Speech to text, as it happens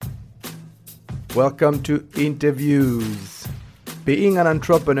Welcome to Interviews. Being an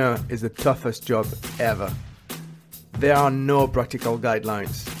entrepreneur is the toughest job ever. There are no practical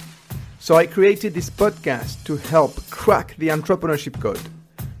guidelines. So I created this podcast to help crack the entrepreneurship code.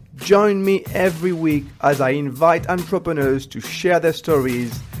 Join me every week as I invite entrepreneurs to share their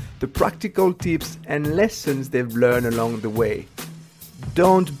stories, the practical tips and lessons they've learned along the way.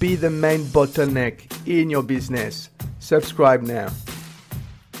 Don't be the main bottleneck in your business. Subscribe now.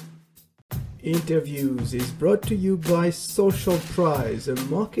 Interviews is brought to you by Social Prize, a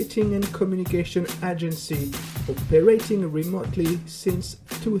marketing and communication agency operating remotely since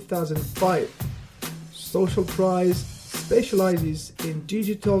 2005. Social Prize specializes in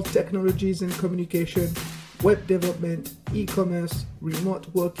digital technologies and communication, web development, e-commerce, remote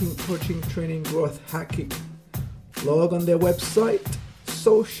working, coaching, training, growth hacking. Log on their website,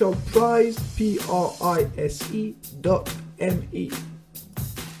 socialprize.me.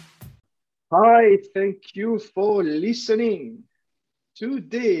 Hi, thank you for listening.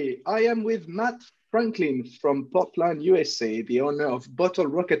 Today, I am with Matt Franklin from Portland, USA, the owner of Bottle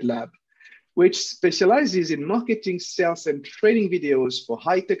Rocket Lab, which specializes in marketing, sales, and training videos for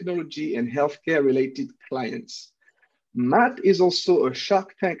high technology and healthcare-related clients. Matt is also a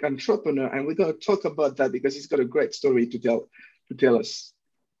Shark Tank entrepreneur, and we're going to talk about that because he's got a great story to tell us.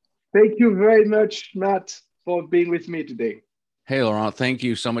 Thank you very much, Matt, for being with me today. Hey, Laurent, thank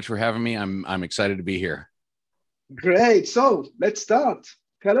you so much for having me. I'm excited to be here. Great. So let's start.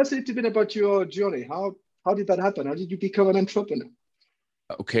 Tell us a little bit about your journey. How did that happen? How did you become an entrepreneur?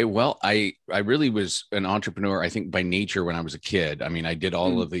 Okay, well, I really was an entrepreneur, I think, by nature when I was a kid. I mean, I did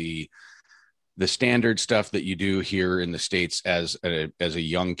all of the standard stuff that you do here in the States as a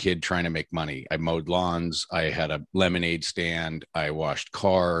young kid trying to make money. I mowed lawns. I had a lemonade stand. I washed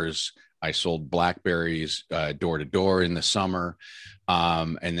cars. I sold blackberries door to door in the summer.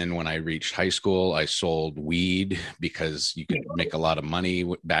 And then when I reached high school, I sold weed because you could make a lot of money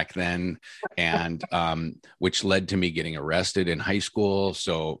back then, and which led to me getting arrested in high school.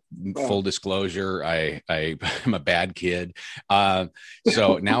 So full disclosure, I'm a bad kid.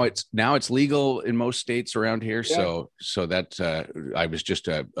 So now it's legal in most states around here. Yeah. So that I was just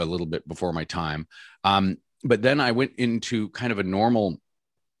a little bit before my time. But then I went into kind of a normal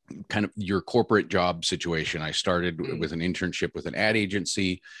kind of your corporate job situation. I started with an internship with an ad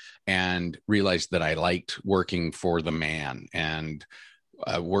agency and realized that I liked working for the man, and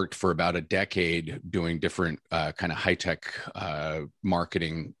worked for about a decade doing different kind of high-tech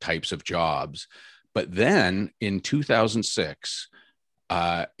marketing types of jobs. But then in 2006,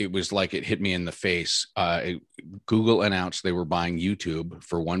 it was like it hit me in the face. Google announced they were buying YouTube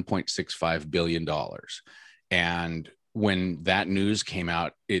for $1.65 billion. And when that news came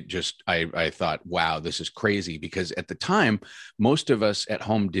out, it just, I thought, wow, this is crazy, because at the time, most of us at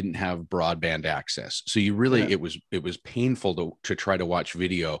home didn't have broadband access. So you really, it was painful to try to watch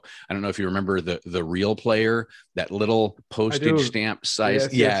video. I don't know if you remember the Real Player, that little postage stamp size.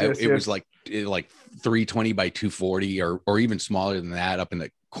 It was like 320 by 240 or even smaller than that up in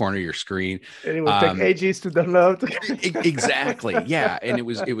the corner of your screen. And it would take ages to download. Exactly. Yeah. And it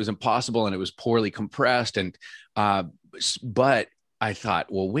was impossible, and it was poorly compressed. And, but I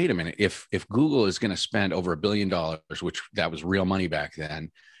thought, well, wait a minute, if Google is going to spend over $1 billion, which that was real money back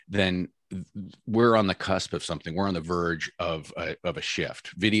then we're on the cusp of something. We're on the verge of a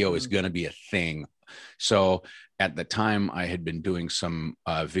shift. Video is going to be a thing. So at the time, I had been doing some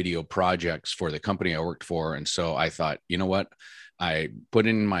video projects for the company I worked for. And so I thought, you know what? I put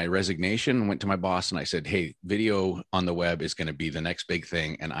in my resignation, went to my boss, and I said, hey, video on the web is going to be the next big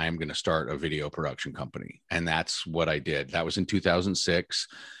thing, and I'm going to start a video production company. And that's what I did. That was in 2006.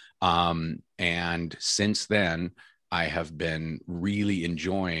 And since then, I have been really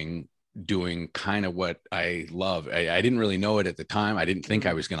enjoying doing kind of what I love. I didn't really know it at the time. I didn't think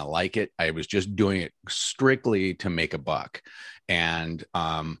I was going to like it. I was just doing it strictly to make a buck. And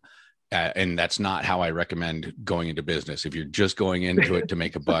that's not how I recommend going into business. If you're just going into it to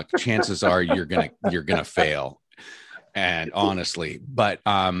make a buck, chances are you're gonna fail. And honestly, but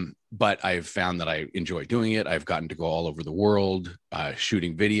I've found that I enjoy doing it. I've gotten to go all over the world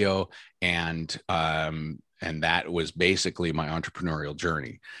shooting video, and that was basically my entrepreneurial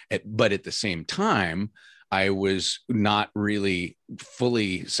journey. But at the same time, I was not really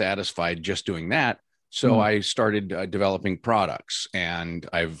fully satisfied just doing that. So I started developing products, and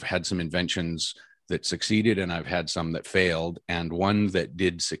I've had some inventions that succeeded, and I've had some that failed. And one that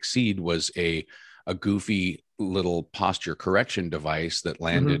did succeed was a goofy little posture correction device that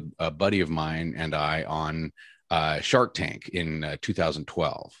landed a buddy of mine and I on Shark Tank in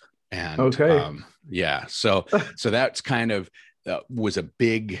 2012. And so that's kind of was a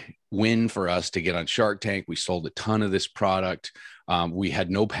big win for us to get on Shark Tank. We sold a ton of this product. We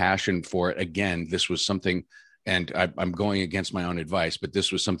had no passion for it. Again, this was something, and I'm going against my own advice, but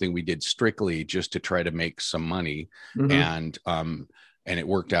this was something we did strictly just to try to make some money. And it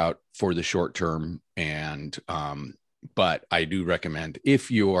worked out for the short term. But I do recommend, if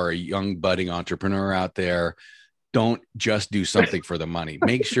you are a young budding entrepreneur out there, don't just do something for the money.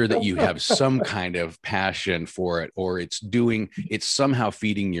 Make sure that you have some kind of passion for it, or it's somehow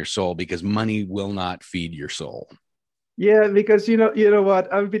feeding your soul, because money will not feed your soul. Yeah, because you know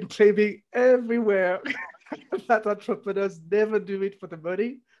what? I've been claiming everywhere that entrepreneurs never do it for the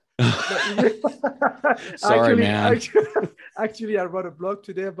money. Sorry, man. Actually, I wrote a blog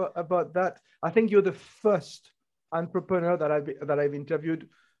today about that. I think you're the first entrepreneur that I've interviewed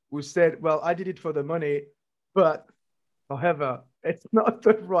who said, "Well, I did it for the money, but however, it's not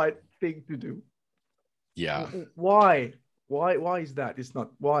the right thing to do." Yeah. Why? Why is that? It's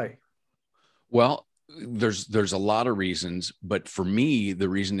not why. Well, there's a lot of reasons, but for me, the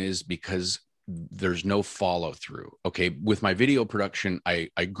reason is because there's no follow through. Okay. With my video production, I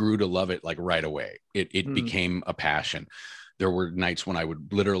grew to love it like right away. It became a passion. There were nights when I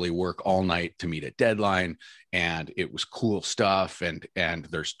would literally work all night to meet a deadline, and it was cool stuff. And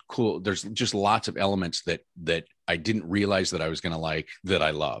there's just lots of elements that I didn't realize that I was going to like, that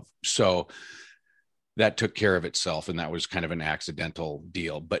I love. So that took care of itself. And that was kind of an accidental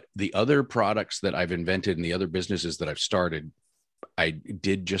deal. But the other products that I've invented and the other businesses that I've started, I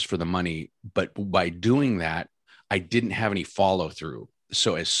did just for the money. But by doing that, I didn't have any follow through.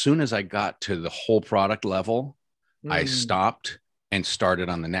 So as soon as I got to the whole product level, I stopped and started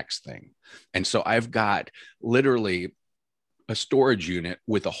on the next thing. And so I've got literally a storage unit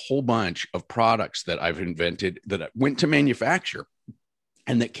with a whole bunch of products that I've invented that I went to manufacture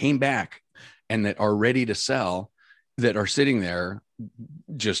and that came back and that are ready to sell, that are sitting there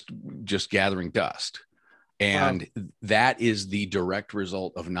just gathering dust. And that is the direct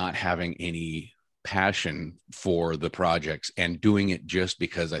result of not having any passion for the projects and doing it just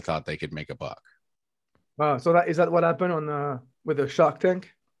because I thought they could make a buck. Wow. So is that what happened on with the Shark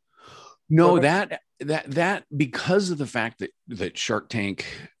Tank? No, that because of the fact that Shark Tank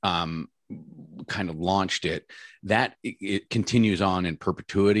kind of launched it, that it continues on in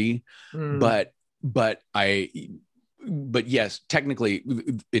perpetuity. But yes, technically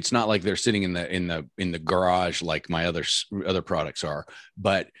it's not like they're sitting in the garage like my other products are,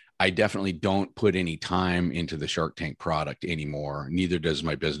 but I definitely don't put any time into the Shark Tank product anymore. Neither does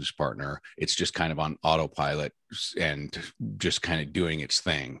my business partner. It's just kind of on autopilot and just kind of doing its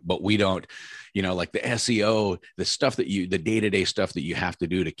thing. But we don't, like the SEO, the day-to-day stuff that you have to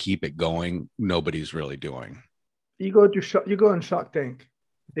do to keep it going, nobody's really doing. You go on Shark Tank.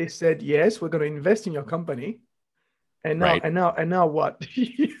 They said, yes, we're going to invest in your company. And now, right. and now what?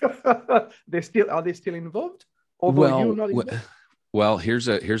 Are they still involved? Although you're not involved? Well, here's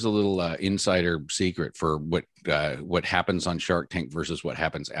a little insider secret for what happens on Shark Tank versus what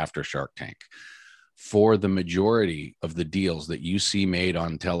happens after Shark Tank. For the majority of the deals that you see made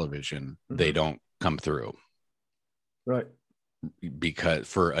on television, they don't come through. Right. Because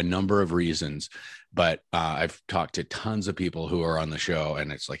for a number of reasons, but I've talked to tons of people who are on the show,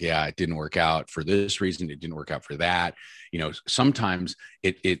 and it's like, yeah, it didn't work out for this reason. It didn't work out for that. Sometimes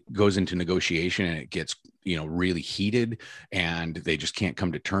it goes into negotiation and it gets, really heated and they just can't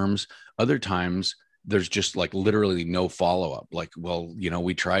come to terms. Other times there's just like literally no follow-up. Like, well,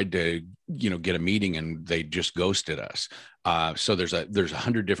 we tried to, get a meeting and they just ghosted us. So there's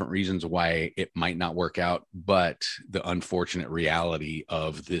 100 different reasons why it might not work out, but the unfortunate reality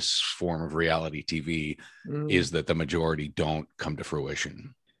of this form of reality TV is that the majority don't come to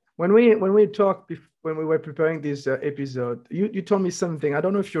fruition. When we talked, when we were preparing this episode, you told me something. I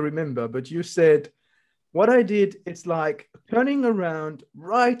don't know if you remember, but you said, what I did, it's like turning around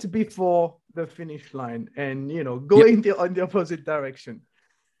right before the finish line and, going in the opposite direction.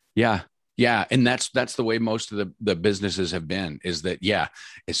 Yeah. Yeah. And that's the way most of the businesses have been, is that,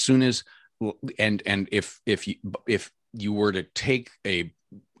 as soon as, and if you were to take a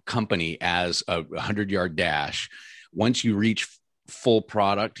company as a 100-yard dash, once you reach full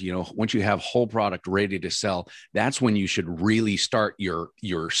product, once you have whole product ready to sell, that's when you should really start your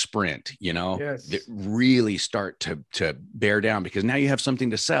sprint, Yes. really start to bear down, because now you have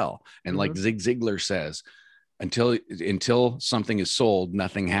something to sell. And like Zig Ziglar says, until something is sold,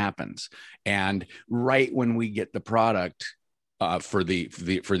 nothing happens. And right when we get the product, For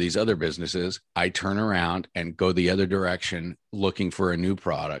these other businesses, I turn around and go the other direction, looking for a new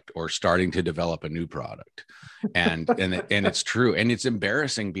product or starting to develop a new product, and it's true, and it's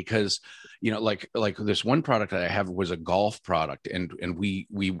embarrassing because like this one product that I have was a golf product, and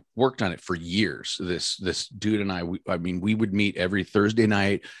we worked on it for years. This dude and we would meet every Thursday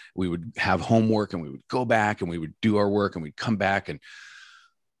night. We would have homework, and we would go back and we would do our work, and we'd come back, and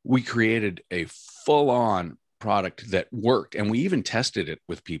we created a full-on product that worked, and we even tested it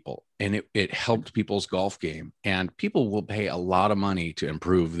with people, and it helped people's golf game, and people will pay a lot of money to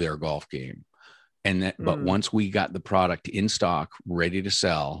improve their golf game. But once we got the product in stock ready to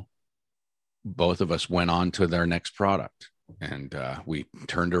sell, both of us went on to their next product, and we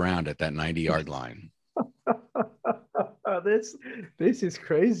turned around at that 90-yard line. This is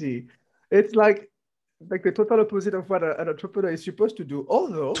crazy. It's like the total opposite of what an entrepreneur is supposed to do,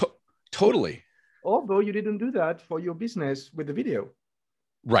 although totally. Although you didn't do that for your business with the video.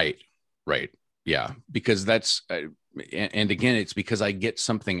 Right. Yeah. Because that's, and again, it's because I get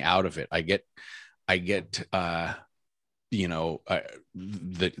something out of it. I get, the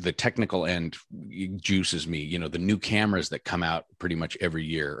technical end juices me. The new cameras that come out pretty much every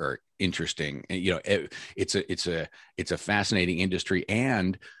year are interesting. And, it's a fascinating industry.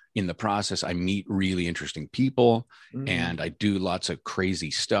 And in the process, I meet really interesting people, and I do lots of crazy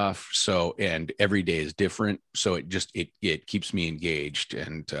stuff. So, and every day is different. So it keeps me engaged.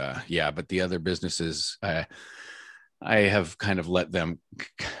 And but the other businesses, I have kind of let them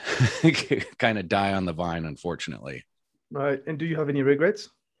kind of die on the vine, unfortunately. Right. And do you have any regrets?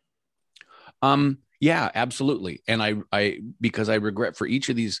 Yeah, absolutely. And I because I regret for each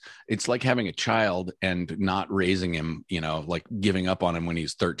of these, it's like having a child and not raising him, like giving up on him when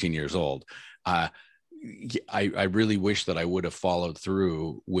he's 13 years old. I really wish that I would have followed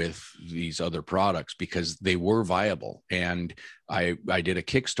through with these other products because they were viable. And I did a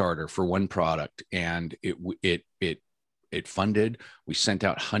Kickstarter for one product, and it funded. We sent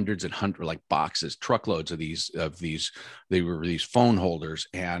out hundreds and hundreds, like boxes, truckloads of these. They were these phone holders,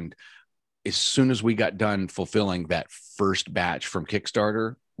 and as soon as we got done fulfilling that first batch from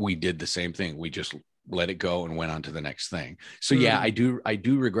Kickstarter, we did the same thing. We just let it go and went on to the next thing. So yeah, I do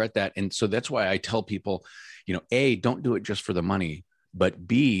regret that. And so that's why I tell people, A, don't do it just for the money, but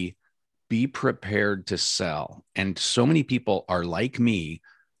B, be prepared to sell. And so many people are like me.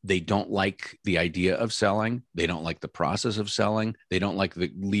 They don't like the idea of selling. They don't like the process of selling. They don't like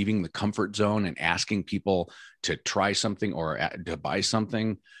leaving the comfort zone and asking people to try something or to buy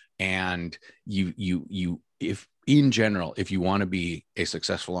something. And if in general, if you want to be a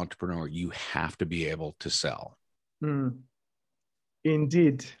successful entrepreneur, you have to be able to sell.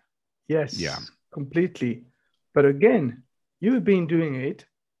 Indeed. Yes. Yeah. Completely. But again, you've been doing it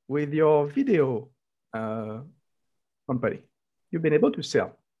with your video company. You've been able to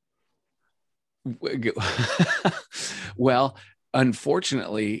sell. Well,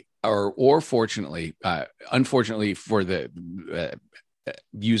 unfortunately, or fortunately, unfortunately for the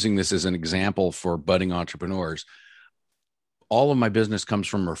using this as an example for budding entrepreneurs, all of my business comes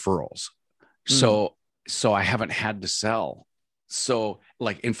from referrals. So I haven't had to sell. So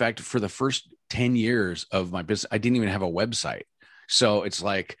like, in fact, for the first 10 years of my business, I didn't even have a website. So it's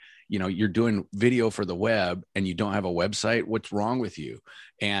like, you're doing video for the web and you don't have a website. What's wrong with you?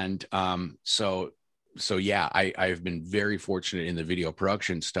 And so yeah, I've been very fortunate in the video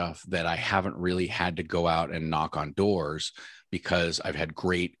production stuff that I haven't really had to go out and knock on doors, because I've had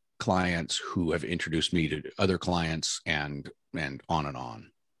great clients who have introduced me to other clients, and on and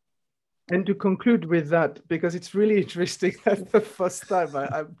on. And to conclude with that, because it's really interesting that the first time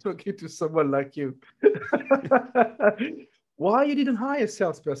I'm talking to someone like you, why you didn't hire a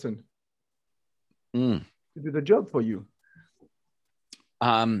salesperson to do the job for you?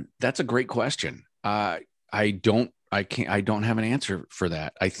 That's a great question. I don't have an answer for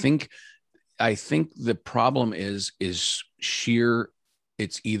that. I think the problem is sheer,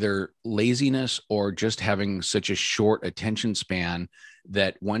 it's either laziness or just having such a short attention span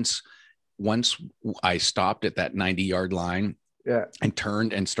that once I stopped at that 90-yard line and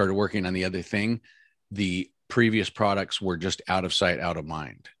turned and started working on the other thing, the previous products were just out of sight, out of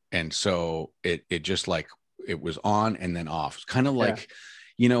mind. And so it just like, it was on and then off. It's kind of like,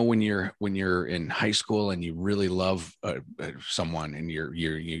 when you're in high school and you really love someone, and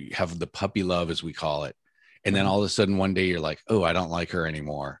you have the puppy love, as we call it. And then all of a sudden one day you're like, oh, I don't like her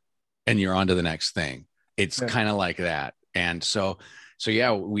anymore. And you're on to the next thing. It's kind of like that. And so so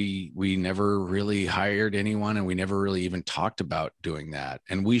yeah, we never really hired anyone, and we never really even talked about doing that.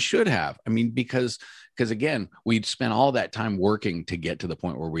 And we should have. I mean, because again, we'd spent all that time working to get to the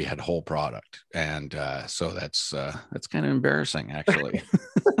point where we had whole product, and so that's kind of embarrassing, actually.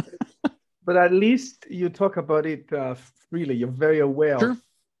 But at least you talk about it freely. You're very aware Sure.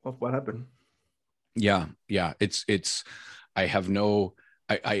 of what happened. Yeah, yeah. It's. I have no.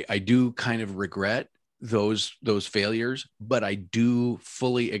 I do kind of regret those failures, but I do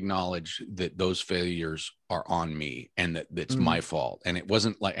fully acknowledge that those failures are on me, and that that's my fault. And it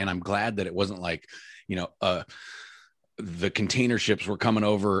wasn't like, and I'm glad that it wasn't like, you know, the container ships were coming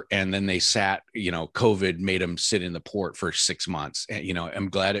over and then they sat, COVID made them sit in the port for 6 months. And, I'm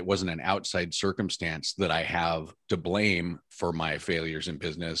glad it wasn't an outside circumstance that I have to blame for my failures in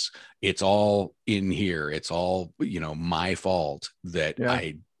business. It's all in here. It's all, my fault that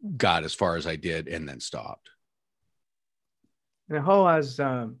I got as far as I did and then stopped. And how has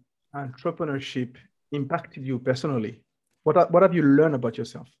entrepreneurship impacted you personally? What have you learned about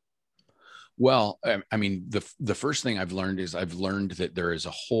yourself? Well, I mean, the first thing I've learned is I've learned that there is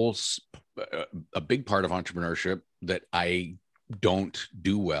a big part of entrepreneurship that I don't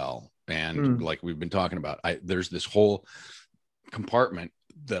do well. And like we've been talking about, there's this whole compartment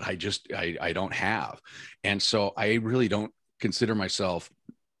that I don't have. And so I really don't consider myself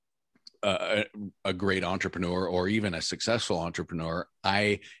a great entrepreneur or even a successful entrepreneur.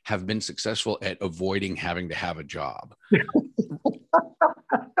 I have been successful at avoiding having to have a job.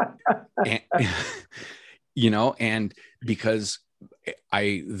 And, and because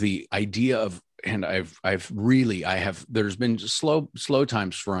the idea of, and there's been slow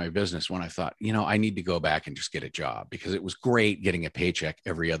times for my business when I thought, I need to go back and just get a job, because it was great getting a paycheck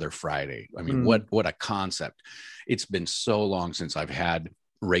every other Friday. I mean, what a concept. It's been so long since I've had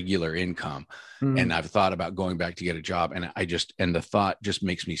regular income, and I've thought about going back to get a job, and the thought just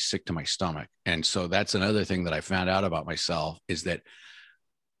makes me sick to my stomach. And so that's another thing that I found out about myself, is that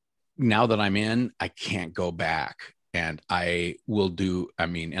now that I'm in, I can't go back. And I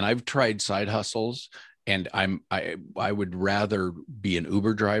and I've tried side hustles, and I would rather be an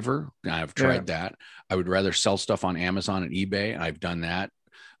Uber driver. I've tried that. I would rather sell stuff on Amazon and eBay. I've done that.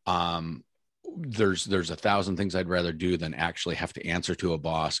 There's 1,000 things I'd rather do than actually have to answer to a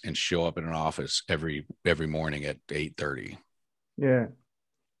boss and show up in an office every morning at 8:30. Yeah.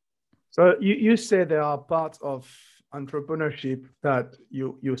 So you say there are parts of entrepreneurship that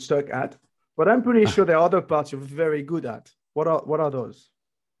you suck at, but I'm pretty sure there are other parts you're very good at. What are those?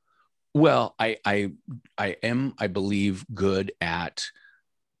 Well, I am, I believe, good at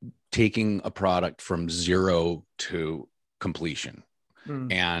taking a product from zero to completion.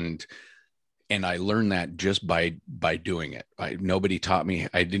 And I learned that just by doing it. Nobody taught me.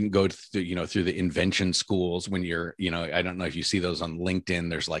 I didn't go through the invention schools. When you're, I don't know if you see those on LinkedIn.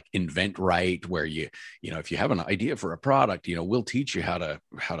 There's like Invent Right, where if you have an idea for a product, we'll teach you how to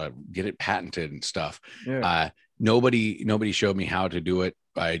get it patented and stuff. Yeah. Nobody showed me how to do it.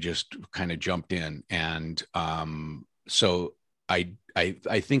 I just kind of jumped in, and so I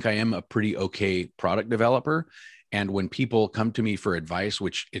think I am a pretty okay product developer. And when people come to me for advice,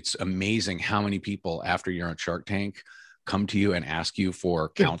 which it's amazing how many people after you're on Shark Tank come to you and ask you for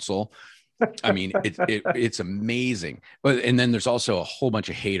counsel. I mean, it's amazing. And then there's also a whole bunch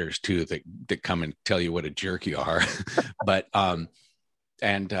of haters too that come and tell you what a jerk you are. But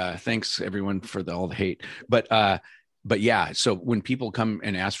thanks everyone for all the hate. But yeah, so when people come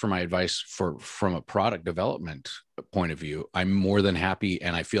and ask for my advice from a product development point of view, I'm more than happy,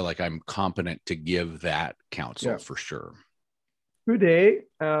 and I feel like I'm competent to give that counsel for sure. Today,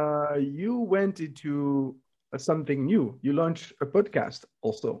 you went into something new. You launched a podcast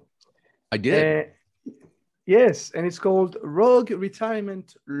also. I did. Yes, and it's called Rogue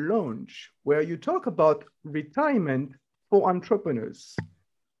Retirement Lounge, where you talk about retirement for entrepreneurs.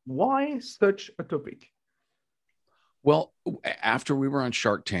 Why such a topic? Well, after we were on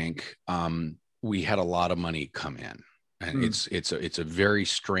Shark Tank, we had a lot of money come in, and it's a very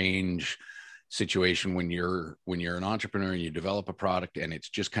strange situation when you're an entrepreneur and you develop a product and it's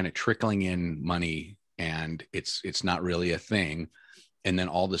just kind of trickling in money, and it's not really a thing. And then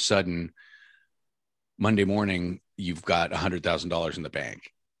all of a sudden, Monday morning, you've got $100,000 in the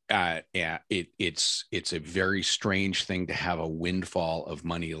bank. It's a very strange thing to have a windfall of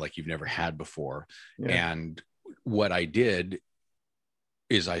money like you've never had before. Yeah. And what I did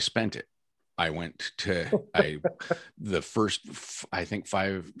is I spent it. I went to the first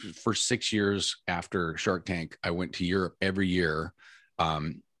 6 years after Shark Tank, I went to Europe every year,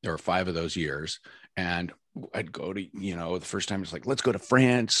 or 5 of those years. And I'd go to, the first time it's like, let's go to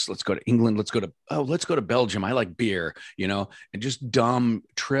France, let's go to England, let's go to Belgium. I like beer, and just dumb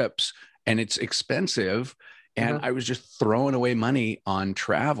trips. And it's expensive. And I was just throwing away money on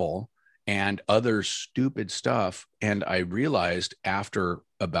travel and other stupid stuff. And I realized after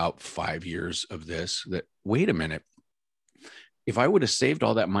about 5 years of this that, wait a minute, if I would have saved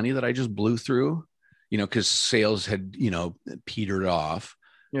all that money that I just blew through, because sales had, petered off.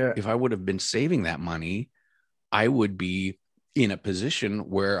 Yeah. If I would have been saving that money, I would be in a position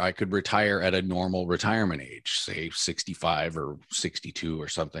where I could retire at a normal retirement age, say 65 or 62 or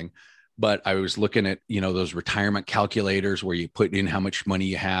something. But I was looking at, those retirement calculators where you put in how much money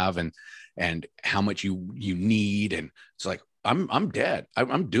you have and how much you need. And it's like, I'm dead.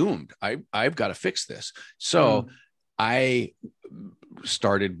 I'm doomed. I've got to fix this. So I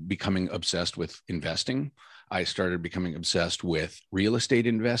started becoming obsessed with investing. I started becoming obsessed with real estate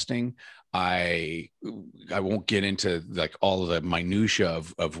investing. I won't get into like all of the minutia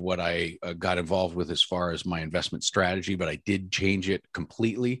of what I got involved with as far as my investment strategy, but I did change it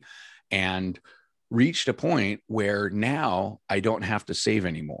completely and reached a point where now I don't have to save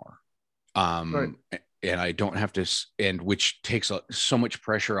anymore. Right. And I don't have to, and which takes so much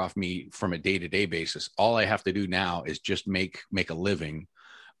pressure off me from a day-to-day basis. All I have to do now is just make a living.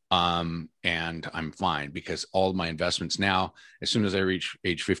 And I'm fine because all my investments now, as soon as I reach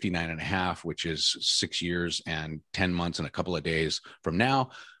age 59 and a half, which is 6 years and 10 months and a couple of days from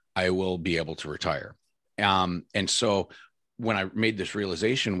now, I will be able to retire. And so when I made this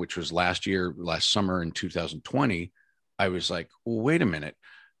realization, which was last summer in 2020, I was like, well, wait a minute.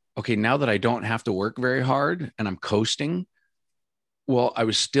 Okay, now that I don't have to work very hard and I'm coasting, well, I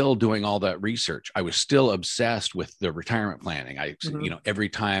was still doing all that research. I was still obsessed with the retirement planning. Every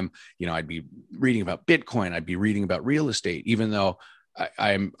time, I'd be reading about Bitcoin, I'd be reading about real estate, even though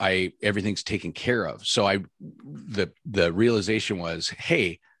I everything's taken care of. So the realization was,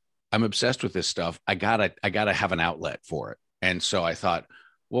 hey, I'm obsessed with this stuff. I gotta have an outlet for it. And so I thought,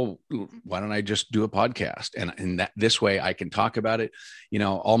 well, why don't I just do a podcast? And that this way I can talk about it.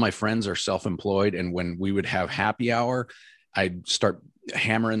 All my friends are self-employed. And when we would have happy hour, I'd start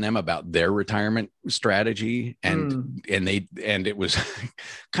hammering them about their retirement strategy. And it was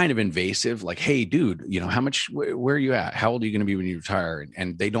kind of invasive. Like, hey, dude, where are you at? How old are you going to be when you retire?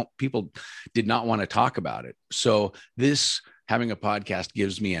 And people did not want to talk about it. So having a podcast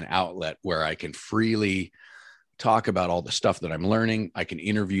gives me an outlet where I can freely talk about all the stuff that I'm learning. I can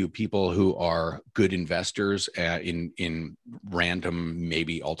interview people who are good investors in random,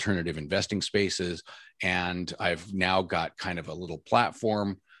 maybe alternative investing spaces. And I've now got kind of a little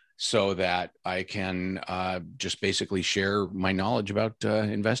platform so that I can just basically share my knowledge about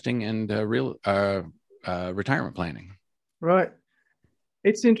investing and real retirement planning. Right.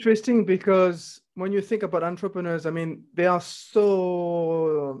 It's interesting because when you think about entrepreneurs, they are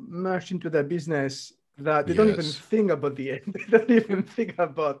so merged into their business that they don't even think about the end. They don't even think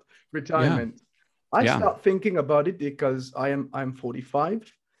about retirement. I start thinking about it because I'm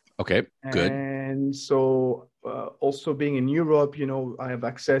 45. Okay, good. And so also being in Europe, I have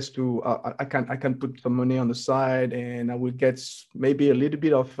access to, I can put some money on the side and I will get maybe a little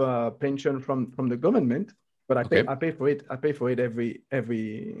bit of pension from the government, but I pay for it. I pay for it every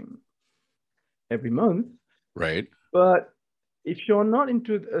month. Right. But if you're not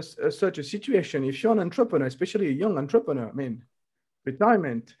into such a situation, if you're an entrepreneur, especially a young entrepreneur,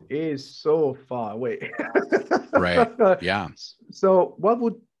 retirement is so far away. Right. Yeah. So what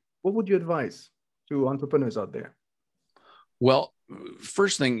would you advise to entrepreneurs out there? Well,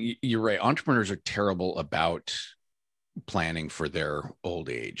 first thing, you're right. Entrepreneurs are terrible about planning for their old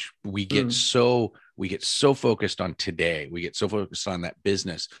age. We get so focused on today. We get so focused on that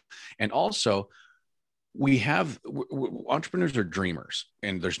business. And also, entrepreneurs are dreamers,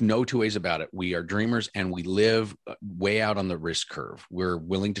 and there's no two ways about it. We are dreamers and we live way out on the risk curve. We're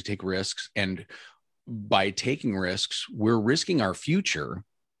willing to take risks. And by taking risks, we're risking our future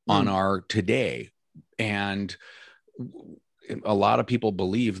on our today. And a lot of people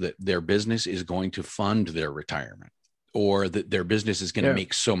believe that their business is going to fund their retirement, or that their business is going to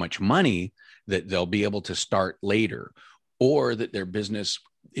make so much money that they'll be able to start later, or that their business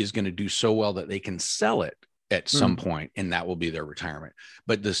is going to do so well that they can sell it at some point, and that will be their retirement.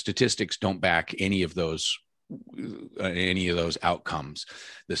 But the statistics don't back any of those outcomes.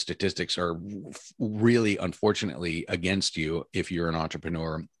 The statistics are really, unfortunately, against you if you're an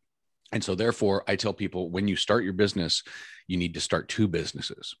entrepreneur. And so therefore, I tell people, when you start your business, you need to start two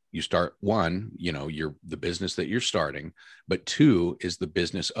businesses. You start one, the business that you're starting, but two is the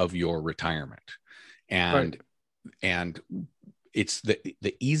business of your retirement. And it's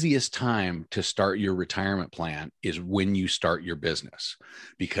the easiest time to start your retirement plan is when you start your business.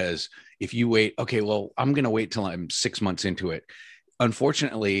 Because if you wait, okay, well, I'm going to wait till I'm 6 months into it.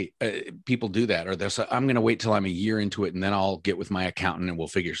 Unfortunately, people do that, or they'll say, I'm going to wait till I'm a year into it and then I'll get with my accountant and we'll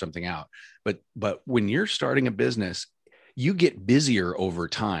figure something out. But when you're starting a business, you get busier over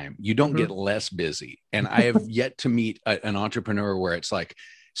time. You don't get less busy. And I have yet to meet an entrepreneur where it's like,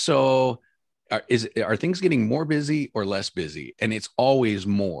 so are things getting more busy or less busy? And it's always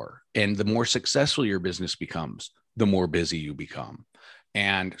more. And the more successful your business becomes, the more busy you become.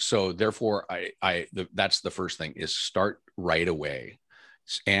 And so therefore, that's the first thing, is start right away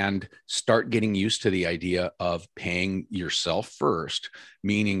and start getting used to the idea of paying yourself first,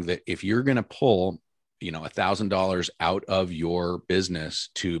 meaning that if you're going to pull, $1,000 out of your business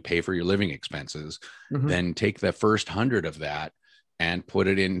to pay for your living expenses, then take the first 100 of that and put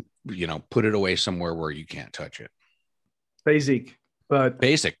it in, put it away somewhere where you can't touch it. Basic.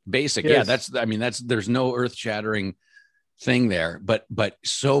 Yes. Yeah. There's no earth shattering thing there, but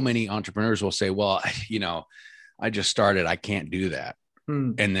so many entrepreneurs will say, well, I just started, I can't do that.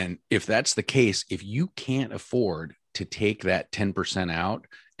 And then if that's the case, if you can't afford to take that 10% out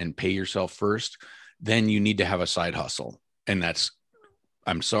and pay yourself first, then you need to have a side hustle. And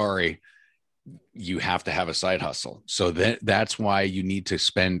I'm sorry, you have to have a side hustle. So that's why you need to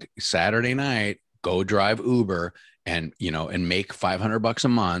spend Saturday night, go drive Uber and make $500 a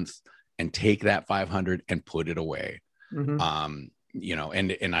month and take that 500 and put it away. These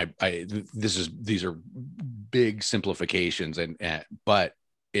are big simplifications but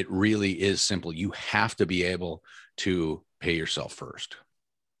it really is simple. You have to be able to pay yourself first.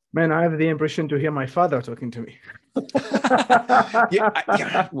 Man, I have the impression to hear my father talking to me.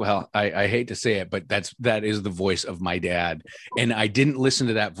 Well, I hate to say it, but that is the voice of my dad. And I didn't listen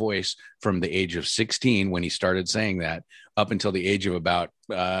to that voice from the age of 16 when he started saying that up until the age of about,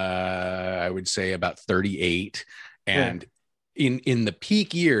 I would say about 38. And in the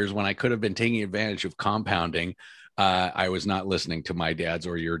peak years when I could have been taking advantage of compounding, I was not listening to my dad's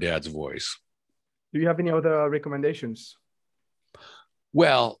or your dad's voice. Do you have any other recommendations?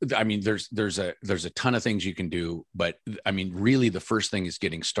 Well, I mean, there's a ton of things you can do, but I mean, really the first thing is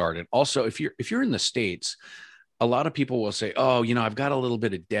getting started. Also, if you're in the States, a lot of people will say, oh, I've got a little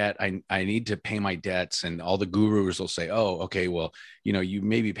bit of debt. I need to pay my debts. And all the gurus will say, oh, okay, well, you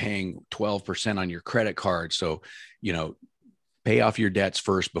may be paying 12% on your credit card. So, pay off your debts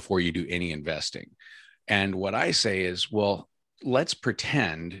first before you do any investing. And what I say is, well, let's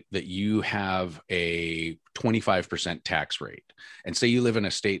pretend that you have a 25% tax rate, and say you live in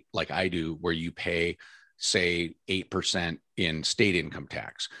a state like I do, where you pay, say, 8% in state income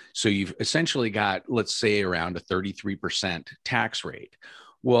tax. So you've essentially got, let's say, around a 33% tax rate.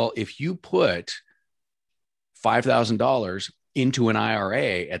 Well, if you put $5,000 into an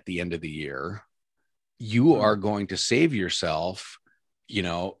IRA at the end of the year, you are going to save yourself,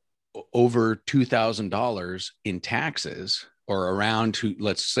 over $2,000 in taxes, or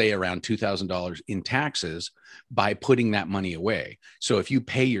let's say around $2,000 in taxes, by putting that money away. So if you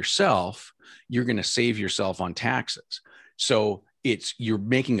pay yourself, you're going to save yourself on taxes. So you're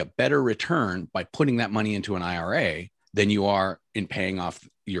making a better return by putting that money into an IRA than you are in paying off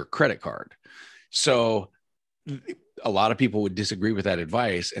your credit card. So a lot of people would disagree with that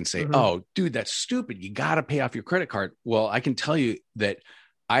advice and say, oh, dude, that's stupid. You got to pay off your credit card. Well, I can tell you that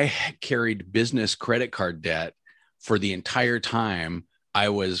I carried business credit card debt for the entire time I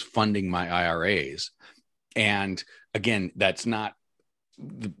was funding my IRAs. And again, that's not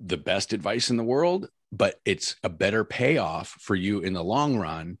the best advice in the world, but it's a better payoff for you in the long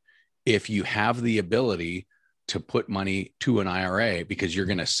run if you have the ability to put money to an IRA, because you're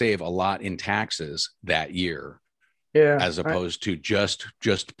going to save a lot in taxes that year. Yeah, as opposed to just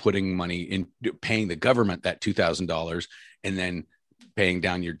putting money in, paying the government that $2,000 and then paying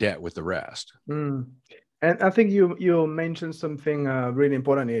down your debt with the rest. And I think you mentioned something really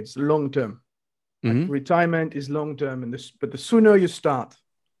important. It's long term. Like retirement is long term, but the sooner you start,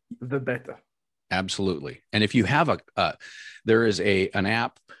 the better. Absolutely. And if you have there is an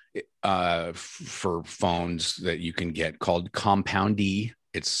app for phones that you can get called Compoundee.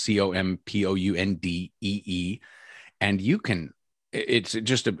 It's COMPOUNDEE. And it's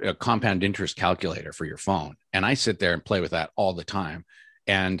just a compound interest calculator for your phone. And I sit there and play with that all the time.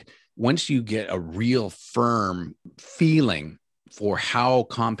 And once you get a real firm feeling for how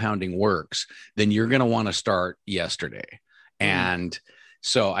compounding works, then you're going to want to start yesterday. And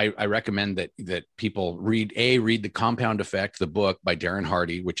so I recommend that people read The Compound Effect, the book by Darren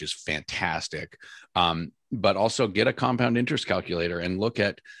Hardy, which is fantastic. But also get a compound interest calculator and look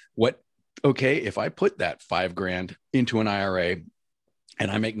at what okay, if I put that $5,000 into an IRA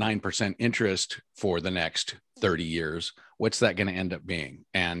and I make 9% interest for the next 30 years, what's that going to end up being?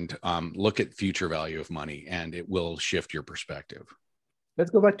 And look at future value of money, and it will shift your perspective. Let's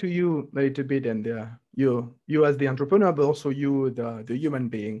go back to you a little bit, and you as the entrepreneur, but also you, the human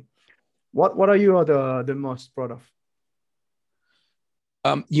being. What are you the most proud of?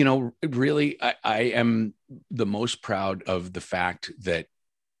 Really, I am the most proud of the fact that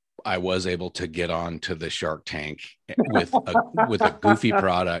I was able to get on to the Shark Tank with a goofy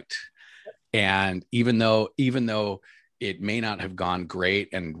product. And even though it may not have gone great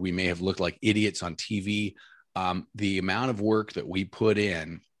and we may have looked like idiots on TV, the amount of work that we put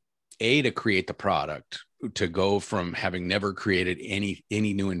in, to create the product, to go from having never created any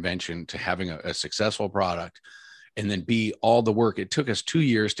new invention to having a successful product, and then B, all the work. It took us 2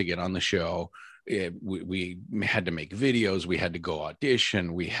 years to get on the show. We had to make videos. We had to go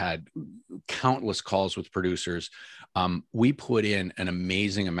audition. We had countless calls with producers. We put in an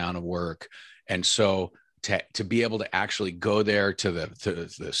amazing amount of work. And so to be able to actually go there to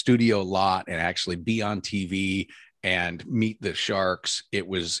the studio lot and actually be on TV and meet the sharks, it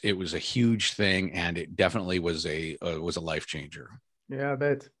was a huge thing. And it definitely was a life changer. Yeah, I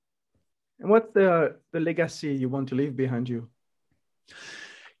bet. And what's the legacy you want to leave behind you?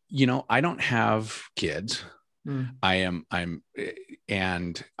 I don't have kids. I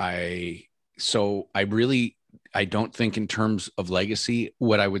don't think in terms of legacy.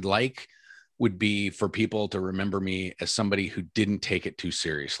 What I would like would be for people to remember me as somebody who didn't take it too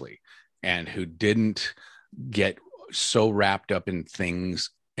seriously and who didn't get so wrapped up in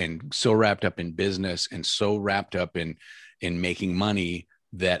things and so wrapped up in business and so wrapped up in making money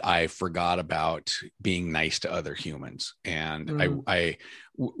that I forgot about being nice to other humans. And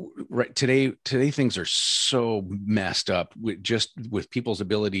today things are so messed up with people's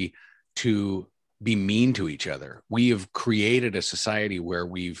ability to be mean to each other. We have created a society where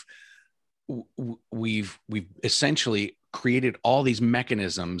we've essentially created all these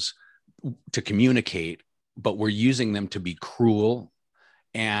mechanisms to communicate, but we're using them to be cruel.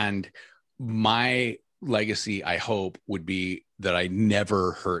 And my legacy, I hope, would be that I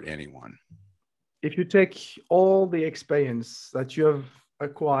never hurt anyone. If you take all the experience that you have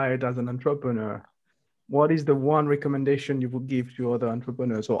acquired as an entrepreneur, what is the one recommendation you would give to other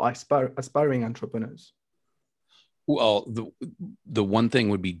entrepreneurs or aspiring entrepreneurs? Well, the one thing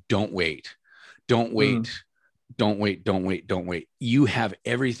would be don't wait. Don't wait. Don't wait. Don't wait. Don't wait. You have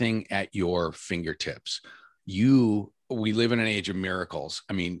everything at your fingertips. We live in an age of miracles.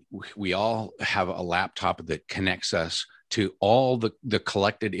 I mean, we all have a laptop that connects us to all the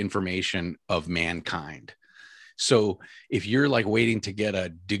collected information of mankind. So if you're like waiting to get a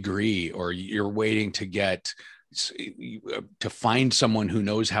degree, or you're waiting to find someone who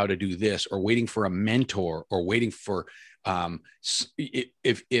knows how to do this, or waiting for a mentor, or waiting for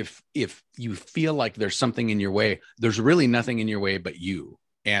if you feel like there's something in your way, there's really nothing in your way but you.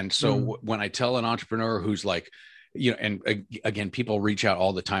 And so when I tell an entrepreneur who's like, and again, people reach out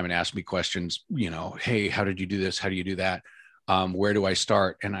all the time and ask me questions, hey, how did you do this? How do you do that? Where do I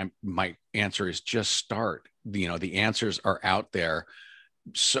start? And my answer is just start. The answers are out there.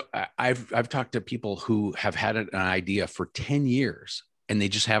 So I've talked to people who have had an idea for 10 years and they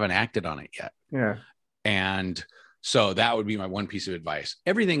just haven't acted on it yet. Yeah. And so that would be my one piece of advice.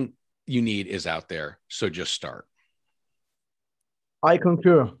 Everything you need is out there. So just start. I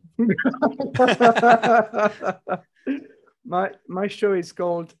concur. My show is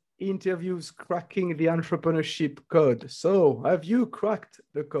called Interviews Cracking the Entrepreneurship Code. So have you cracked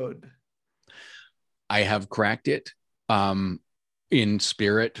the code? I have cracked it in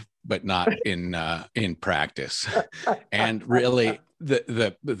spirit, but not in practice. And really,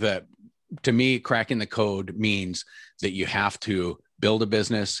 to me, cracking the code means that you have to build a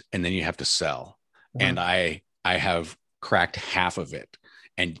business and then you have to sell. Mm-hmm. And I have cracked half of it.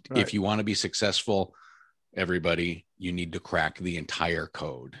 And if you want to be successful, everybody, you need to crack the entire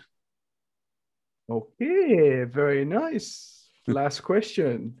code. Okay, very nice. Last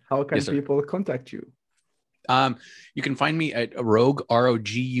question. How can people contact you? You can find me at Rogue,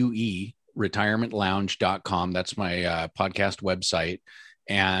 ROGUE, retirementlounge.com. That's my podcast website.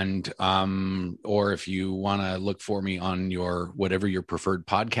 And or if you want to look for me on whatever your preferred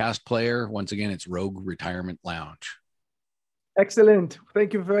podcast player, once again, it's Rogue Retirement Lounge. Excellent.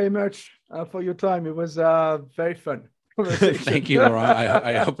 Thank you very much for your time. It was very fun. Thank you, Laurent.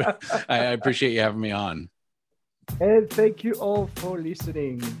 I appreciate you having me on. And thank you all for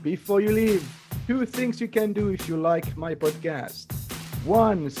listening. Before you leave, 2 things you can do if you like my podcast.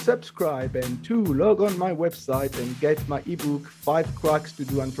 1, subscribe, and 2, log on my website and get my ebook, 5 Cracks to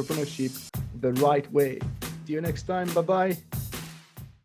Do Entrepreneurship the right way. See you next time. Bye bye.